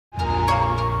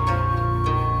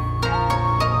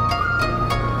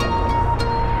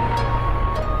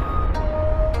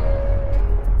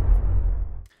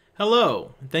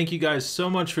Hello, thank you guys so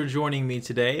much for joining me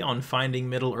today on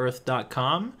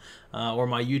findingmiddleearth.com or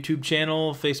my YouTube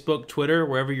channel, Facebook, Twitter,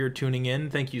 wherever you're tuning in.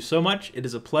 Thank you so much. It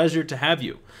is a pleasure to have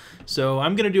you. So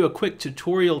I'm going to do a quick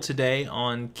tutorial today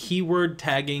on keyword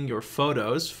tagging your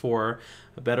photos for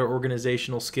better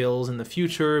organizational skills in the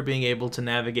future, being able to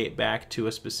navigate back to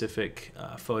a specific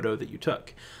photo that you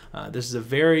took. This is a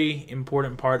very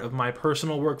important part of my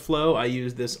personal workflow. I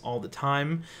use this all the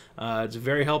time. It's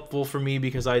very helpful for me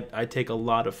because I take a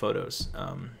lot of photos.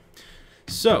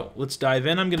 So let's dive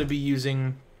in. I'm going to be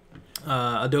using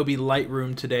Adobe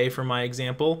Lightroom today for my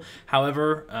example.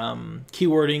 However,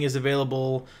 keywording is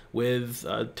available with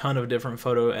a ton of different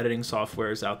photo editing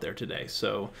softwares out there today.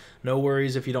 So no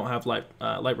worries if you don't have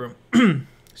Lightroom.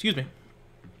 Excuse me.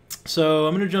 So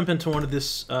I'm going to jump into one of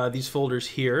these folders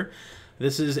here.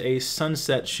 This is a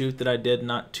sunset shoot that I did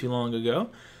not too long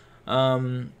ago.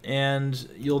 And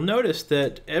you'll notice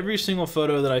that every single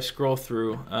photo that I scroll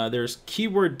through, there's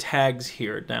keyword tags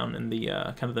here down in the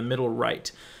kind of the middle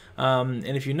right. And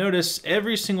if you notice,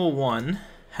 every single one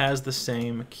has the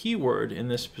same keyword in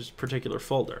this particular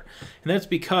folder. And that's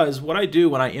because what I do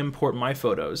when I import my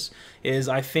photos is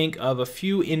I think of a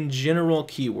few in general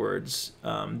keywords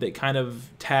that kind of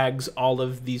tags all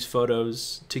of these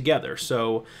photos together.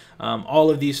 So all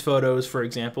of these photos, for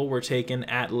example, were taken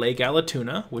at Lake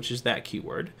Allatoona, which is that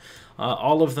keyword.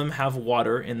 All of them have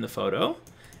water in the photo,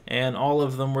 and all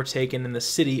of them were taken in the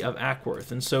city of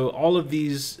Acworth. And so all of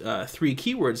these three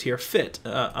keywords here fit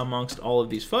amongst all of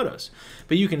these photos.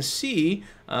 But you can see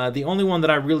the only one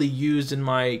that I really used in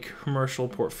my commercial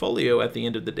portfolio at the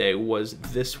end of the day was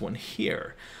this one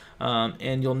here.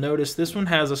 And you'll notice this one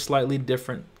has a slightly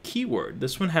different keyword.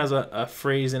 This one has a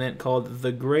phrase in it called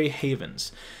the Gray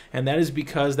Havens. And that is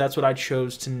because that's what I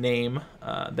chose to name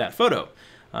that photo.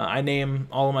 I name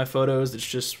all of my photos. It's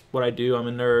just what I do. I'm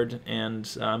a nerd, and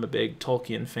I'm a big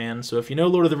Tolkien fan. So if you know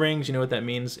Lord of the Rings, you know what that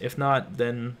means. If not,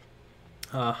 then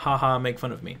haha, make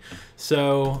fun of me.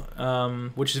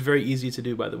 So, which is very easy to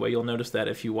do, by the way. You'll notice that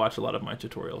if you watch a lot of my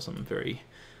tutorials. I'm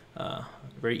a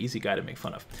very easy guy to make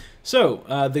fun of.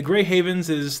 So, the Gray Havens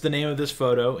is the name of this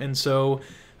photo, and so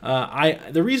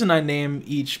the reason I name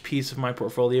each piece of my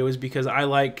portfolio is because I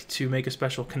like to make a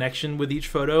special connection with each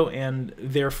photo, and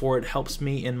therefore it helps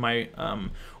me in my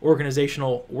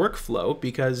organizational workflow,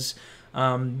 because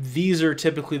these are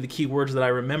typically the keywords that I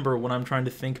remember when I'm trying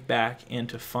to think back and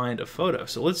to find a photo.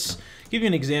 So let's give you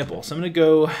an example. So I'm going to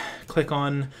go click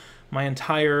on my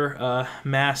entire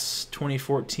mass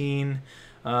 2014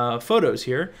 photos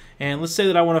here, and let's say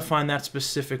that I want to find that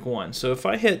specific one. So if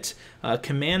I hit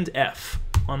Command F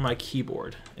on my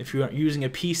keyboard, if you're using a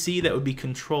PC, that would be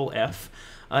Control F.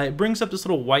 It brings up this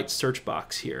little white search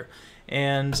box here,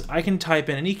 and I can type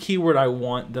in any keyword I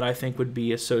want that I think would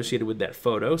be associated with that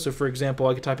photo. So for example,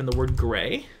 I could type in the word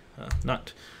gray,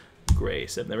 not gray,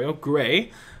 so there we go,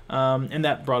 gray, and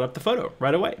that brought up the photo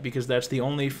right away, because that's the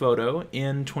only photo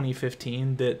in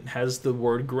 2015 that has the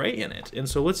word gray in it. And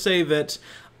so let's say that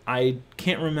I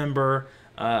can't remember,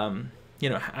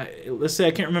 let's say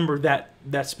I can't remember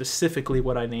that specifically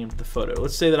what I named the photo.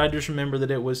 Let's say that I just remember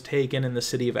that it was taken in the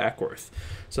city of Acworth.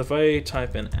 So if I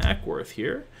type in Acworth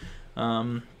here,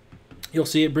 you'll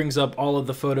see it brings up all of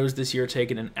the photos this year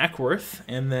taken in Acworth,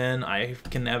 and then I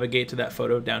can navigate to that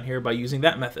photo down here by using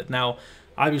that method. Now,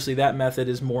 obviously that method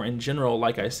is more in general.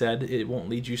 Like I said, it won't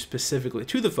lead you specifically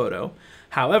to the photo.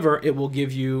 However, it will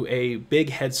give you a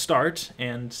big head start,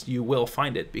 and you will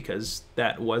find it because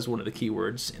that was one of the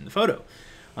keywords in the photo,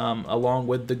 along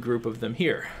with the group of them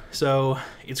here. So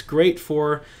it's great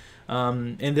for,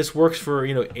 and this works for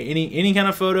any kind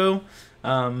of photo.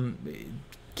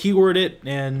 Keyword it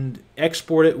and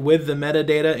export it with the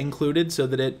metadata included, so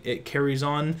that it carries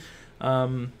on.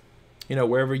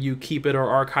 Wherever you keep it or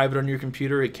archive it on your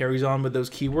computer, it carries on with those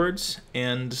keywords,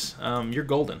 and you're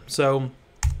golden. So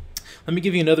let me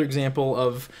give you another example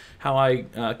of how I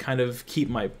kind of keep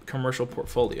my commercial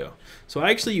portfolio. So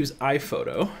I actually use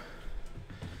iPhoto.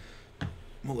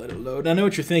 We'll let it load. I know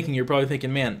what you're thinking. You're probably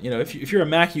thinking, man, if you're a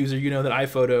Mac user, you know that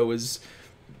iPhoto is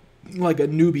like a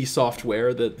newbie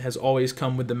software that has always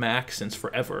come with the Mac since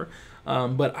forever.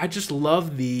 But I just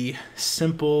love the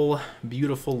simple,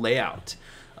 beautiful layout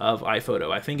of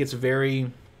iPhoto. I think it's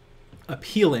very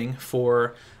appealing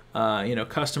for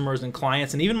customers and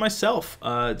clients, and even myself,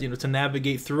 to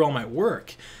navigate through all my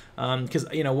work. Because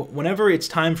whenever it's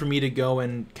time for me to go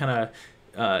and kind of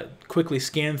quickly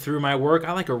scan through my work.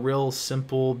 I like a real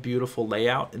simple, beautiful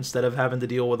layout instead of having to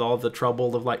deal with all the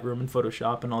trouble of Lightroom and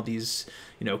Photoshop and all these,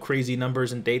 crazy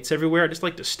numbers and dates everywhere. I just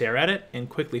like to stare at it and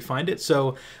quickly find it.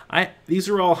 So these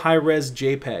are all high-res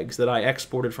JPEGs that I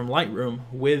exported from Lightroom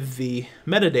with the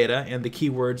metadata and the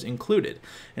keywords included.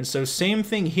 And so same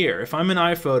thing here. If I'm in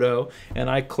iPhoto and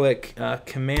I click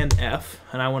Command F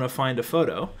and I want to find a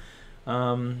photo,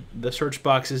 the search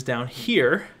box is down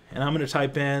here, and I'm going to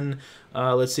type in,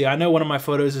 let's see, I know one of my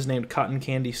photos is named Cotton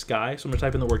Candy Sky, so I'm going to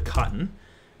type in the word cotton,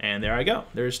 and there I go.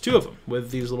 There's two of them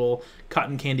with these little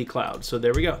cotton candy clouds. So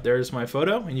there we go. There's my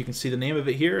photo, and you can see the name of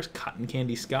it here is Cotton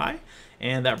Candy Sky,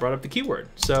 and that brought up the keyword.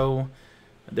 So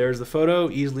there's the photo,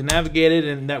 easily navigated,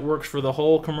 and that works for the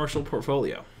whole commercial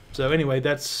portfolio. So anyway,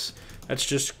 that's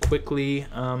just quickly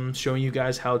showing you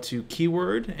guys how to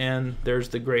keyword, and there's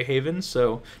the gray haven.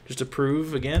 So just to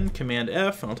prove, again, Command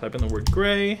F, and I'll type in the word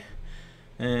gray,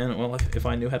 and well, if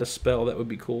I knew how to spell, that would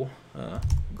be cool,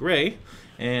 gray,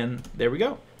 and there we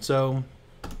go. So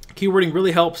keywording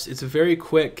really helps. It's a very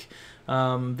quick,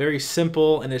 very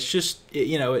simple, and it's just,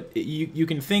 you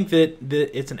can think that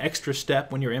it's an extra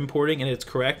step when you're importing, and it's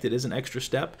correct, it is an extra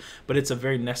step, but it's a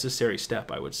very necessary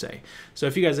step, I would say. So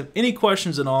if you guys have any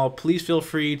questions at all, please feel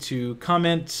free to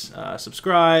comment,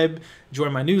 subscribe,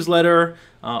 join my newsletter,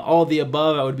 all of the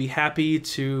above. I would be happy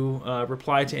to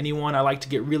reply to anyone. I like to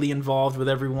get really involved with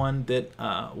everyone that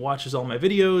watches all my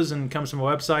videos and comes to my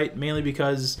website, mainly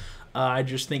because I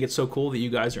just think it's so cool that you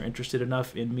guys are interested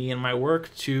enough in me and my work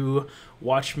to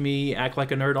watch me act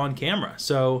like a nerd on camera.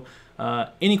 So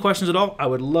any questions at all, I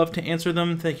would love to answer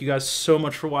them. Thank you guys so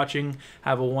much for watching.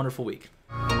 Have a wonderful week.